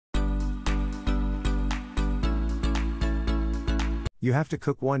You have to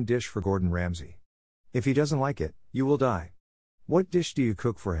cook one dish for Gordon Ramsay. If he doesn't like it, you will die. What dish do you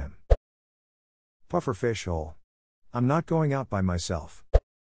cook for him? Puffer fish whole. I'm not going out by myself.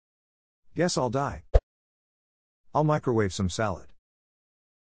 Guess I'll die. I'll microwave some salad.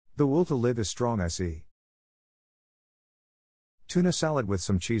 The will to live is strong, I see. Tuna salad with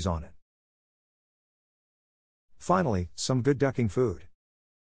some cheese on it. Finally, some good ducking food.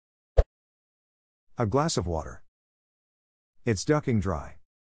 A glass of water. It's ducking dry.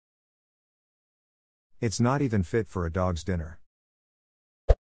 It's not even fit for a dog's dinner.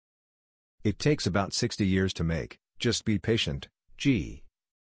 It takes about 60 years to make, just be patient, gee.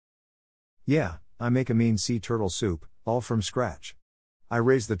 Yeah, I make a mean sea turtle soup, all from scratch. I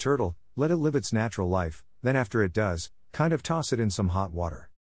raise the turtle, let it live its natural life, then after it does, kind of toss it in some hot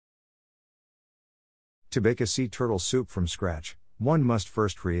water. To bake a sea turtle soup from scratch, one must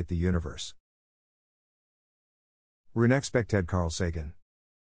first create the universe. Unexpected Carl Sagan.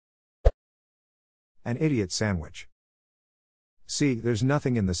 An idiot sandwich. See, there's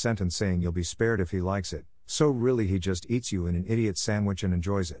nothing in the sentence saying you'll be spared if he likes it, so really he just eats you in an idiot sandwich and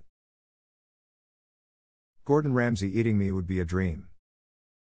enjoys it. Gordon Ramsay eating me would be a dream.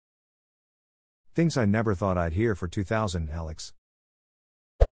 Things I never thought I'd hear for 2000, Alex.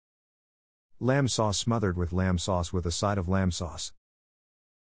 Lamb sauce smothered with lamb sauce with a side of lamb sauce.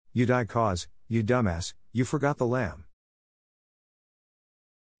 You die cause, you dumbass, you forgot the lamb.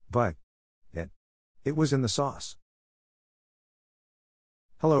 But it was in the sauce.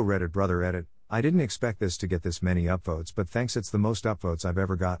 Hello Reddit brother edit, I didn't expect this to get this many upvotes, but thanks, it's the most upvotes I've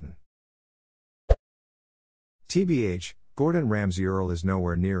ever gotten. TBH, Gordon Ramsay Earl is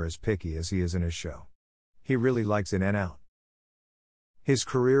nowhere near as picky as he is in his show. He really likes in and out. His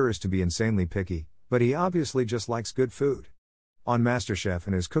career is to be insanely picky, but he obviously just likes good food. On MasterChef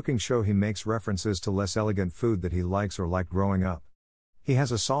and his cooking show he makes references to less elegant food that he likes or liked growing up. He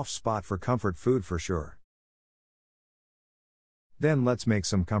has a soft spot for comfort food for sure. Then let's make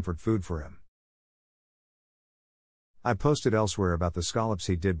some comfort food for him. I posted elsewhere about the scallops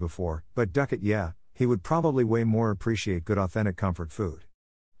he did before, but duck it, yeah, he would probably way more appreciate good authentic comfort food.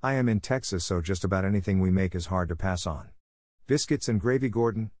 I am in Texas, so just about anything we make is hard to pass on. Biscuits and gravy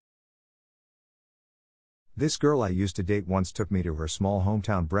Gordon. This girl I used to date once took me to her small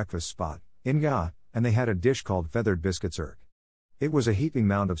hometown breakfast spot, in Ga, and they had a dish called feathered biscuits erg. It was a heaping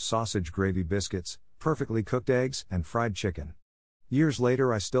mound of sausage gravy biscuits, perfectly cooked eggs, and fried chicken. Years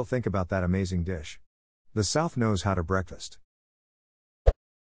later I still think about that amazing dish. The South knows how to breakfast.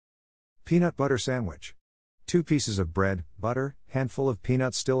 Peanut butter sandwich. 2 pieces of bread, butter, handful of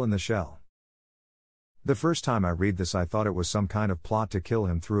peanuts still in the shell. The first time I read this I thought it was some kind of plot to kill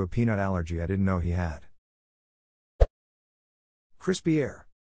him through a peanut allergy I didn't know he had. Crispy air.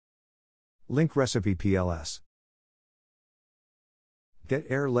 Link recipe PLS. Get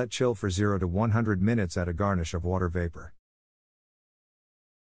air, let chill for 0 to 100 minutes, add a garnish of water vapor.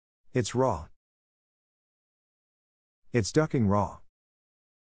 It's raw. It's ducking raw.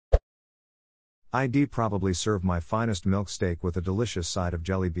 I'd probably serve my finest milk steak with a delicious side of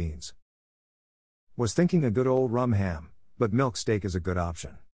jelly beans. Was thinking a good old rum ham, but milk steak is a good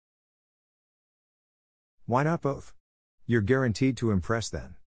option. Why not both? You're guaranteed to impress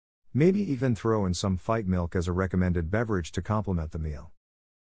then. Maybe even throw in some fight milk as a recommended beverage to complement the meal.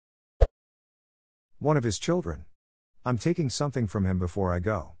 One of his children. I'm taking something from him before I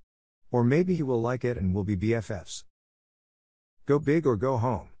go. Or maybe he will like it and we'll be BFFs. Go big or go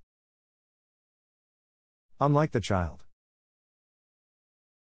home. Unlike the child.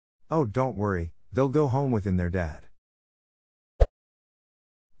 Oh, don't worry, they'll go home within their dad.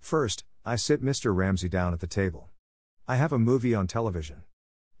 First, I sit Mr. Ramsay down at the table. I have a movie on television.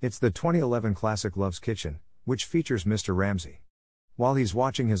 It's the 2011 classic Love's Kitchen, which features Mr. Ramsay. While he's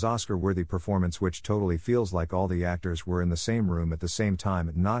watching his Oscar-worthy performance, which totally feels like all the actors were in the same room at the same time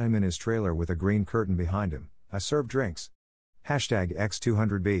and not him in his trailer with a green curtain behind him, I serve drinks.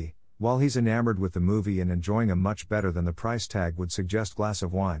 #X200B, while he's enamored with the movie and enjoying a much better than the price tag would suggest glass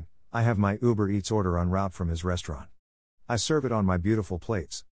of wine, I have my Uber Eats order en route from his restaurant. I serve it on my beautiful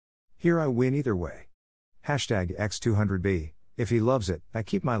plates. Here I win either way. #X200B, if he loves it, I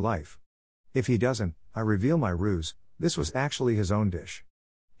keep my life. If he doesn't, I reveal my ruse, this was actually his own dish.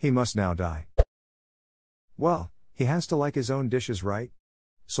 He must now die. Well, he has to like his own dishes, right?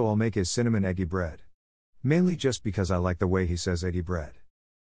 So I'll make his cinnamon eggy bread. Mainly just because I like the way he says eggy bread.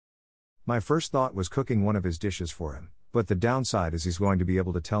 My first thought was cooking one of his dishes for him, but the downside is he's going to be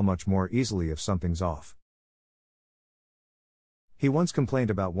able to tell much more easily if something's off. He once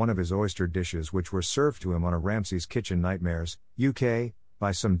complained about one of his oyster dishes which were served to him on a Ramsay's Kitchen Nightmares, UK,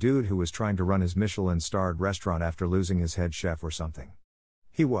 by some dude who was trying to run his Michelin-starred restaurant after losing his head chef or something.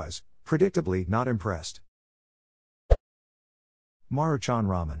 He was, predictably, not impressed. Maruchan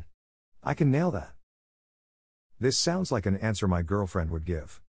ramen. I can nail that. This sounds like an answer my girlfriend would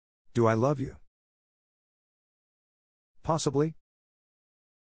give. Do I love you? Possibly.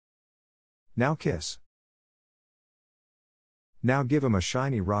 Now kiss. Now give him a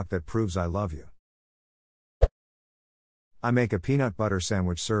shiny rock that proves I love you. I make a peanut butter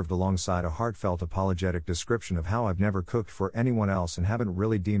sandwich served alongside a heartfelt apologetic description of how I've never cooked for anyone else and haven't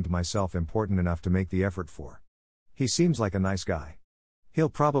really deemed myself important enough to make the effort for. He seems like a nice guy. He'll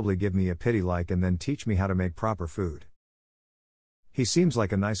probably give me a pity like and then teach me how to make proper food. He seems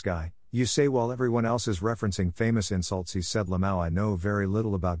like a nice guy, you say while everyone else is referencing famous insults. He said Lamau. I know very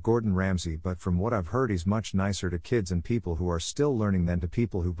little about Gordon Ramsay, but from what I've heard he's much nicer to kids and people who are still learning than to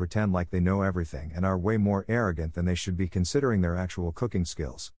people who pretend like they know everything and are way more arrogant than they should be considering their actual cooking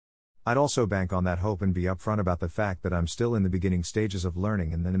skills. I'd also bank on that hope and be upfront about the fact that I'm still in the beginning stages of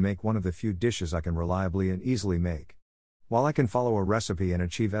learning and then to make one of the few dishes I can reliably and easily make. While I can follow a recipe and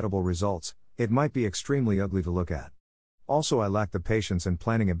achieve edible results, it might be extremely ugly to look at. Also, I lack the patience and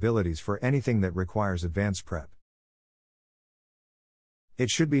planning abilities for anything that requires advanced prep. It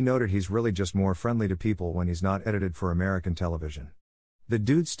should be noted he's really just more friendly to people when he's not edited for American television. The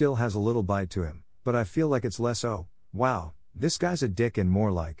dude still has a little bite to him, but I feel like it's less oh, wow, this guy's a dick and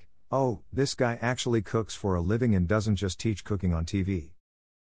more like, oh, this guy actually cooks for a living and doesn't just teach cooking on TV.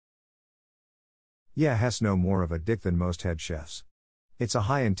 Yeah, has no more of a dick than most head chefs. It's a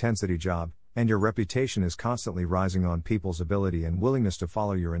high-intensity job, and your reputation is constantly rising on people's ability and willingness to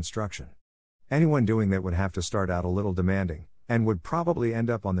follow your instruction. Anyone doing that would have to start out a little demanding, and would probably end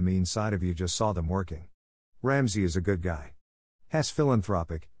up on the mean side if you just saw them working. Ramsay is a good guy. Has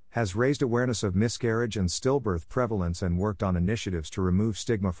philanthropic, has raised awareness of miscarriage and stillbirth prevalence and worked on initiatives to remove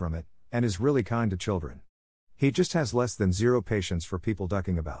stigma from it, and is really kind to children. He just has less than zero patience for people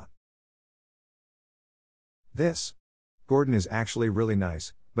ducking about. Gordon is actually really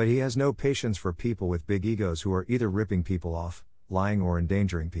nice, but he has no patience for people with big egos who are either ripping people off, lying or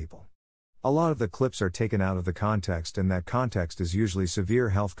endangering people. A lot of the clips are taken out of the context, and that context is usually severe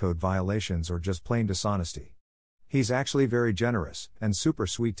health code violations or just plain dishonesty. He's actually very generous, and super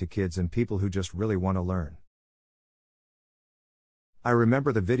sweet to kids and people who just really want to learn. I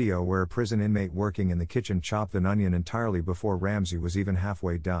remember the video where a prison inmate working in the kitchen chopped an onion entirely before Ramsay was even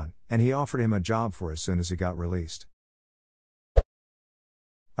halfway done, and he offered him a job for as soon as he got released.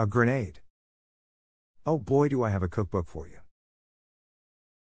 A grenade. Oh boy, do I have a cookbook for you.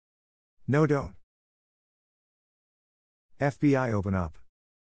 No, don't. FBI, open up.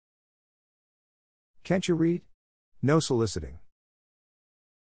 Can't you read? No soliciting.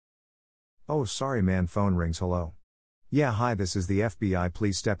 Oh, sorry man, phone rings. Hello. Yeah, hi, this is the FBI,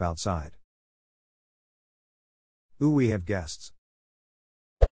 please step outside. Ooh, we have guests.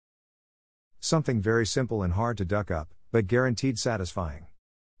 Something very simple and hard to duck up, but guaranteed satisfying.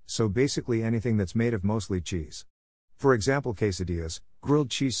 So basically anything that's made of mostly cheese. For example, quesadillas, grilled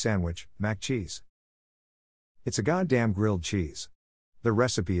cheese sandwich, mac cheese. It's a goddamn grilled cheese. The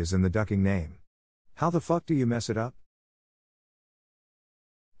recipe is in the ducking name. How the fuck do you mess it up?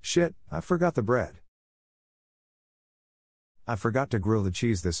 Shit, I forgot the bread. I forgot to grill the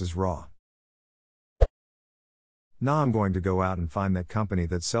cheese, this is raw. Nah, I'm going to go out and find that company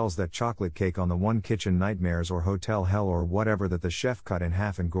that sells that chocolate cake on the One Kitchen Nightmares or Hotel Hell or whatever that the chef cut in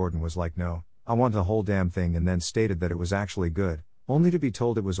half, and Gordon was like, no, I want the whole damn thing, and then stated that it was actually good, only to be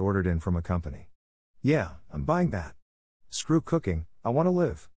told it was ordered in from a company. Yeah, I'm buying that. Screw cooking, I want to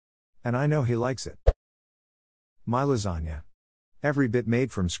live. And I know he likes it. My lasagna. Every bit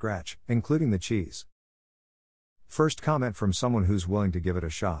made from scratch, including the cheese. First comment from someone who's willing to give it a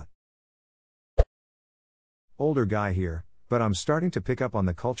shot. Older guy here, but I'm starting to pick up on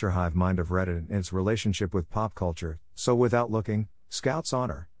the culture hive mind of Reddit and its relationship with pop culture, so without looking, Scout's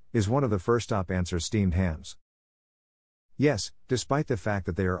Honor is one of the first top answers: steamed hams. Yes, despite the fact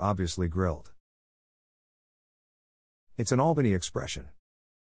that they are obviously grilled. It's an Albany expression.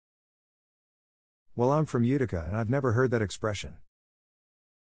 Well, I'm from Utica and I've never heard that expression.